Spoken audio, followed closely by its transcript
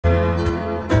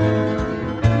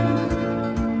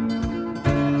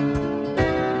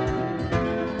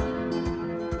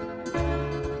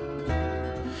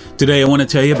Today I want to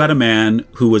tell you about a man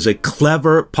who was a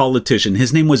clever politician.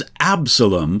 His name was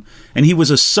Absalom, and he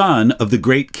was a son of the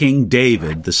great King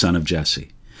David, the son of Jesse.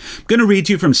 I'm going to read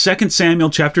to you from 2 Samuel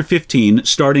chapter 15,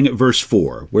 starting at verse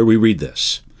 4, where we read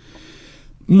this.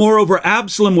 Moreover,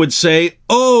 Absalom would say,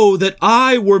 "Oh, that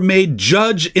I were made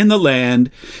judge in the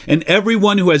land, and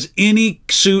everyone who has any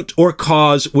suit or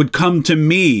cause would come to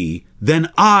me, then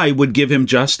I would give him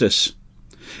justice."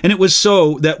 And it was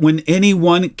so that when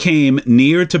anyone came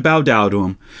near to bow down to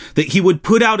him, that he would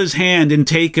put out his hand and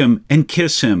take him and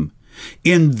kiss him.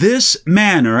 In this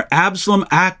manner, Absalom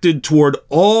acted toward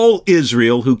all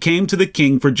Israel who came to the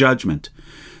king for judgment.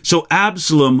 So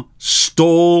Absalom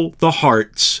stole the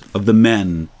hearts of the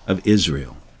men of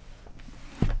Israel.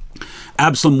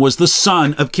 Absalom was the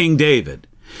son of King David,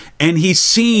 and he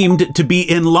seemed to be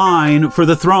in line for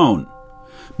the throne.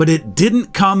 But it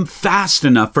didn't come fast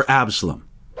enough for Absalom.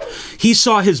 He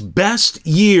saw his best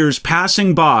years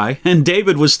passing by, and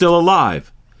David was still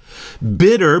alive.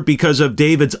 Bitter because of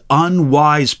David's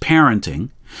unwise parenting,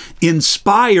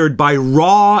 inspired by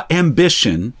raw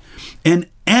ambition, and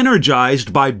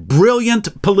energized by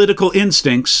brilliant political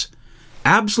instincts,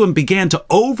 Absalom began to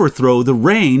overthrow the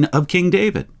reign of King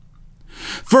David.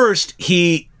 First,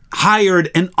 he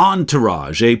hired an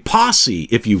entourage, a posse,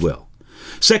 if you will.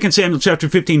 2 Samuel chapter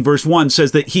 15, verse 1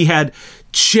 says that he had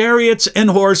chariots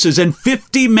and horses and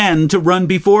 50 men to run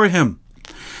before him.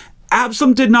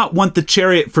 Absalom did not want the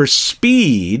chariot for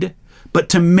speed, but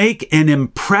to make an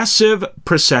impressive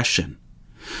procession.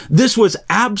 This was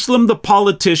Absalom the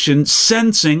politician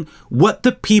sensing what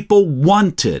the people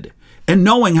wanted and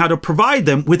knowing how to provide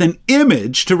them with an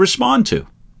image to respond to.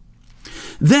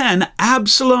 Then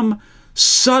Absalom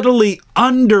subtly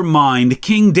undermined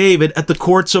King David at the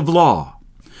courts of law.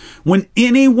 When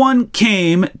anyone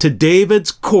came to David's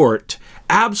court,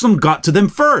 Absalom got to them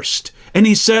first, and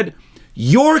he said,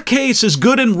 "Your case is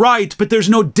good and right, but there's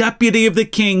no deputy of the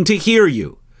king to hear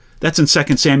you." That's in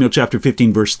 2 Samuel chapter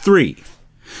 15, verse 3.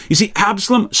 You see,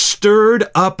 Absalom stirred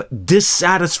up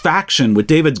dissatisfaction with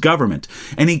David's government,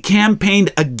 and he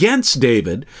campaigned against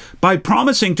David by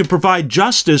promising to provide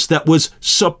justice that was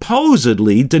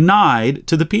supposedly denied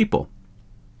to the people.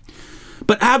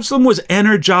 But Absalom was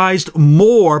energized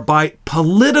more by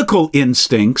political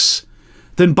instincts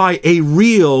than by a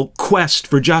real quest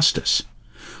for justice.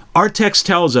 Our text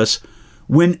tells us,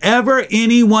 whenever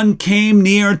anyone came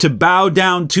near to bow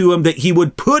down to him, that he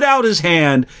would put out his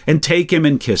hand and take him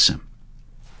and kiss him.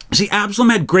 See, Absalom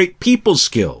had great people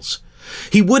skills.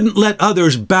 He wouldn't let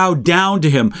others bow down to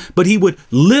him, but he would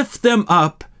lift them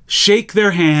up, shake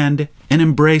their hand, and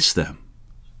embrace them.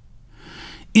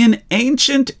 In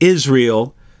ancient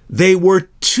Israel, they were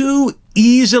too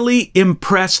easily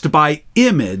impressed by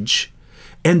image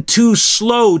and too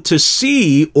slow to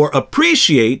see or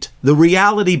appreciate the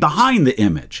reality behind the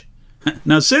image.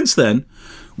 Now, since then,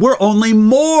 we're only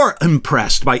more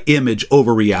impressed by image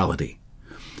over reality.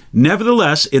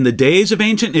 Nevertheless, in the days of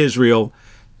ancient Israel,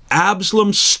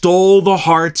 Absalom stole the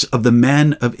hearts of the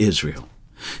men of Israel.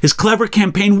 His clever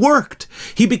campaign worked.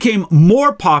 He became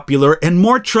more popular and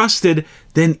more trusted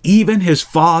than even his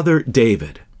father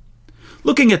David.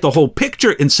 Looking at the whole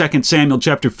picture in 2 Samuel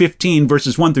chapter 15,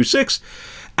 verses 1 through 6,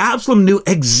 Absalom knew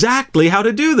exactly how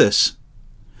to do this.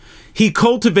 He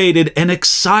cultivated an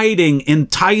exciting,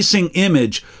 enticing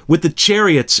image with the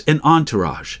chariots and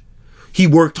entourage. He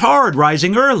worked hard,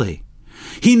 rising early.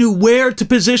 He knew where to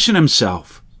position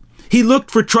himself. He looked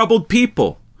for troubled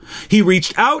people. He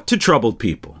reached out to troubled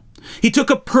people. He took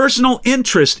a personal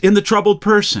interest in the troubled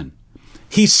person.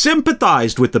 He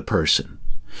sympathized with the person.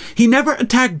 He never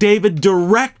attacked David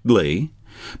directly,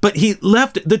 but he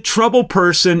left the troubled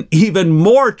person even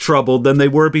more troubled than they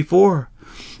were before.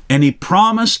 And he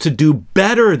promised to do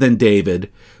better than David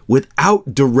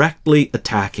without directly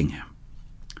attacking him.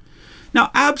 Now,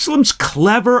 Absalom's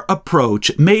clever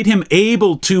approach made him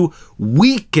able to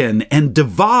weaken and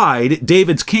divide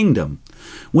David's kingdom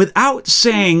without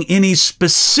saying any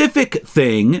specific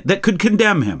thing that could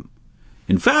condemn him.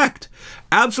 In fact,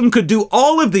 Absalom could do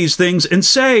all of these things and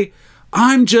say,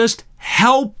 "I'm just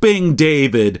helping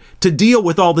David to deal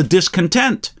with all the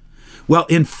discontent." Well,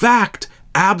 in fact,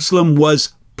 Absalom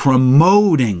was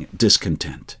promoting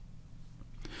discontent.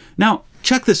 Now,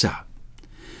 check this out.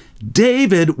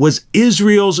 David was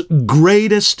Israel's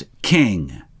greatest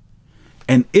king,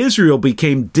 and Israel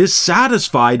became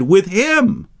dissatisfied with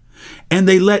him, and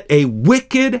they let a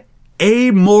wicked,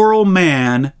 amoral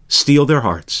man steal their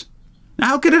hearts. Now,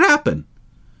 how could it happen?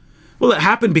 Well, it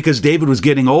happened because David was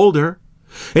getting older.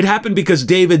 It happened because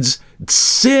David's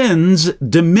sins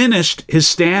diminished his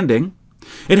standing.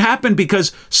 It happened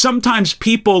because sometimes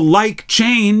people like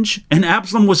change, and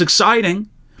Absalom was exciting.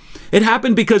 It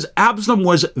happened because Absalom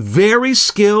was very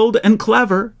skilled and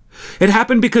clever. It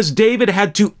happened because David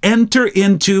had to enter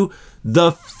into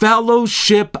the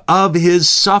fellowship of his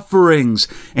sufferings,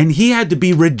 and he had to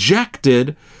be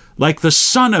rejected like the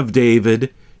Son of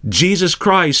David, Jesus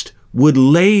Christ, would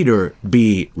later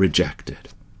be rejected.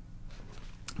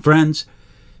 Friends,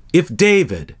 if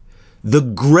David, the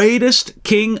greatest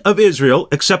king of Israel,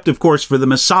 except of course for the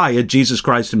Messiah, Jesus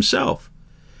Christ himself,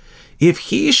 if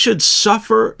he should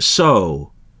suffer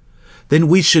so, then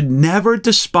we should never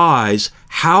despise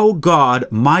how God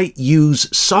might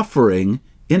use suffering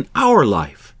in our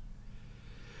life.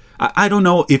 I don't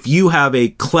know if you have a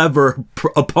clever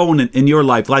opponent in your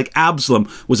life, like Absalom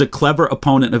was a clever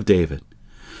opponent of David.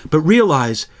 But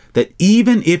realize that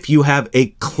even if you have a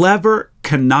clever,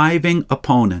 conniving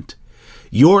opponent,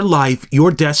 your life,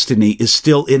 your destiny is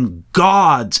still in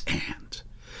God's hands.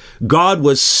 God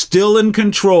was still in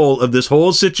control of this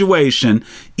whole situation,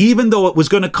 even though it was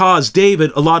going to cause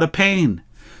David a lot of pain.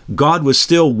 God was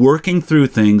still working through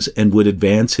things and would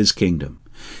advance his kingdom.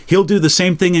 He'll do the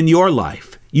same thing in your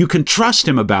life. You can trust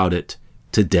him about it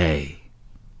today.